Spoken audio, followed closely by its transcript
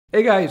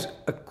Hey guys,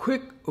 a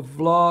quick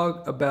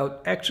vlog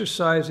about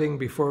exercising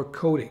before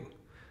coding.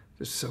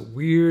 This is a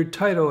weird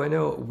title, I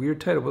know, a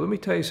weird title, but let me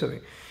tell you something.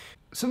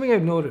 Something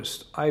I've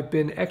noticed, I've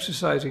been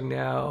exercising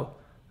now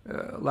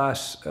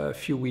last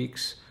few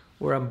weeks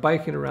where I'm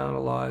biking around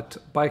a lot,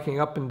 biking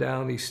up and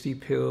down these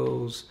steep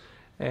hills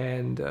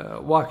and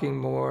walking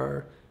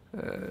more,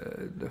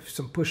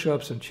 some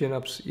push-ups and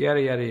chin-ups,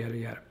 yada, yada, yada,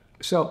 yada.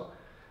 So,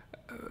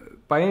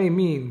 by any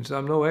means,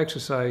 I'm no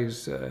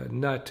exercise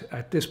nut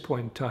at this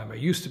point in time. I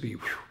used to be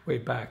way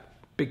back,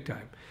 big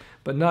time,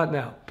 but not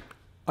now,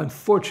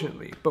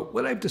 unfortunately. But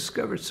what I've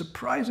discovered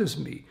surprises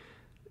me.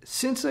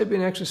 Since I've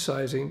been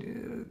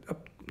exercising,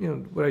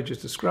 what I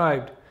just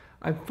described,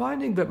 I'm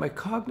finding that my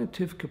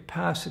cognitive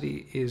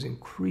capacity is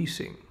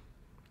increasing.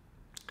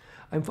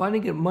 I'm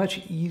finding it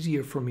much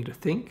easier for me to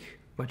think,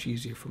 much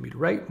easier for me to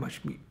write,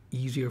 much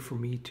easier for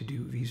me to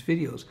do these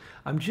videos.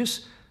 I'm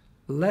just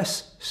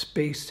less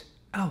spaced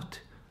out.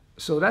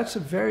 So that's a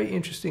very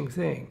interesting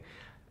thing.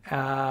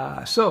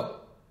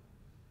 So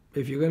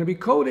if you're going to be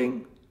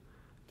coding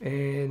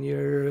and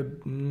you're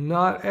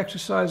not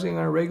exercising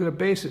on a regular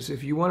basis,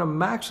 if you want to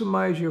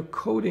maximize your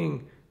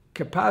coding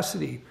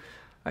capacity,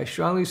 I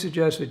strongly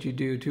suggest that you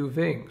do two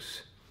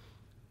things.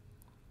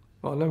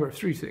 Well,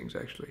 three things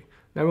actually.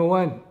 Number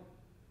one,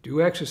 do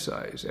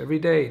exercise every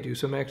day. Do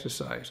some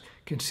exercise.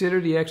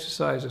 Consider the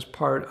exercise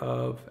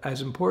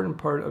as important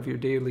part of your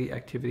daily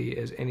activity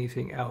as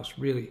anything else.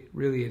 Really,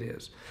 really it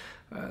is,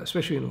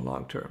 especially in the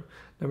long term.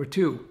 Number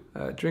two,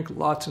 drink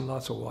lots and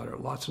lots of water.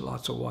 Lots and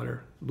lots of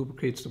water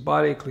lubricates the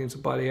body, cleans the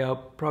body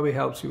out. Probably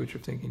helps you with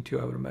your thinking too,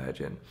 I would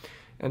imagine.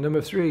 And number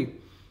three,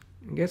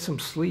 get some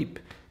sleep.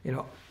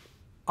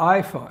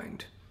 I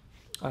find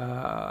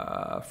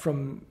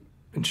from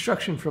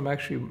instruction from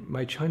actually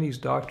my Chinese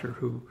doctor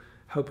who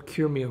helped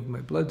cure me of my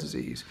blood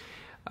disease,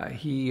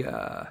 he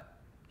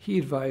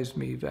advised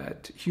me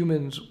that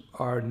humans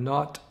are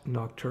not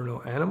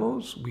nocturnal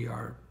animals. We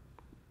are,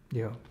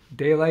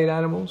 daylight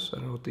animals. I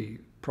don't know what the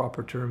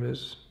proper term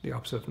is, the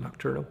opposite of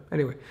nocturnal.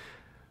 Anyway,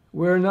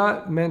 we're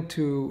not meant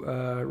to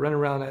run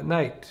around at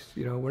night.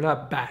 We're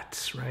not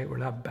bats, right? We're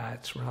not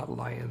bats. We're not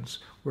lions.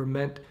 We're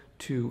meant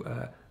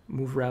to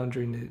move around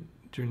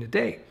during the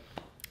day.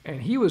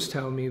 And he was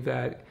telling me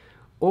that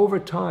over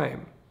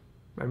time,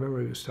 I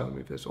remember he was telling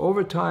me this.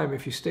 Over time,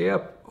 if you stay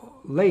up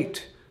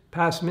late,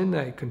 past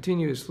midnight,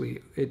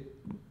 continuously,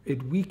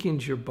 it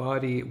weakens your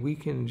body, it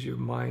weakens your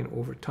mind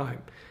over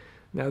time.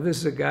 Now, this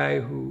is a guy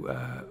who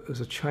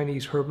is a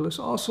Chinese herbalist,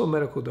 also a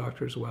medical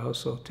doctor as well,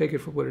 so take it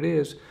for what it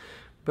is.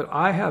 But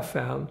I have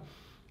found,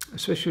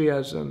 especially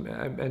as I'm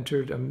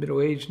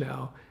middle age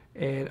now,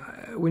 and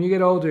when you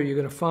get older, you're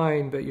going to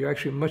find that you're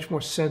actually much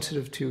more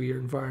sensitive to your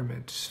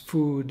environment,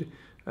 food,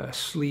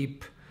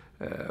 sleep,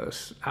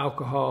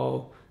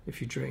 alcohol, if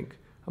you drink.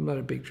 I'm not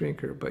a big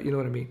drinker, but you know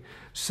what I mean.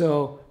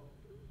 So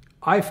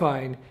I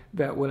find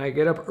that when I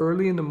get up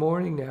early in the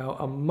morning now,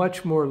 I'm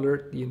much more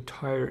alert the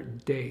entire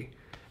day.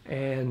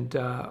 And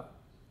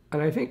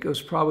I think it was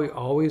probably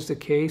always the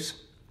case.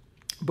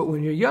 But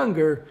when you're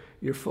younger,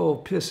 you're full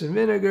of piss and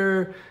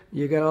vinegar,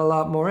 you got a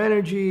lot more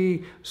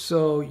energy,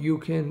 so you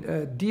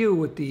can deal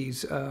with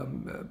these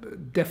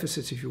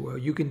deficits, if you will.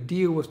 You can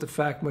deal with the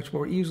fact much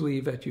more easily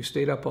that you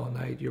stayed up all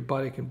night. Your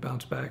body can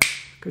bounce back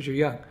because you're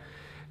young.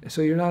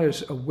 So you're not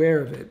as aware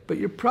of it, but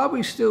you're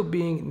probably still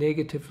being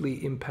negatively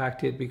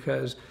impacted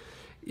because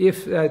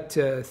if that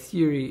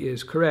theory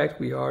is correct,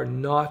 we are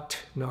not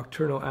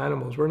nocturnal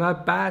animals. We're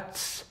not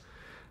bats.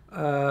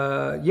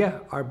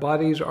 Our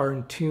bodies are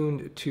in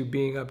tune to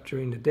being up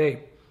during the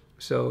day.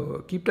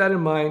 So keep that in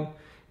mind.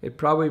 It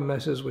probably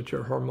messes with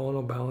your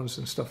hormonal balance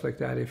and stuff like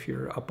that if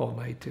you're up all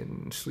night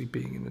and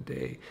sleeping in the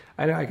day.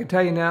 I can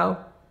tell you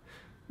now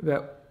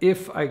that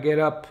if I get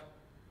up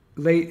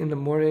late in the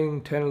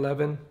morning, 10,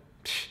 11,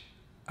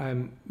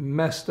 I'm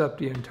messed up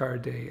the entire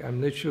day.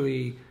 I'm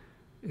literally,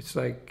 it's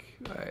like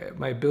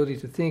my ability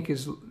to think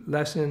is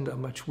lessened.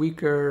 I'm much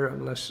weaker.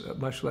 I'm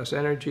much less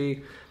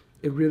energy.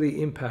 It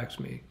really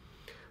impacts me.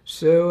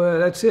 So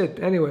that's it.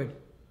 Anyway,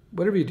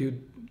 whatever you do,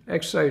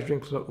 exercise,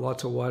 drink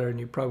lots of water, and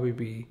you'll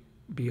probably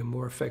be a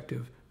more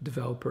effective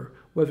developer,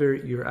 whether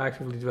you're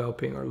actively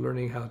developing or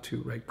learning how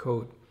to write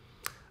code.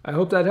 I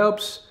hope that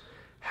helps.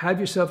 Have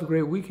yourself a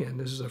great weekend.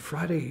 This is a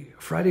Friday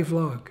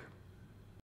vlog.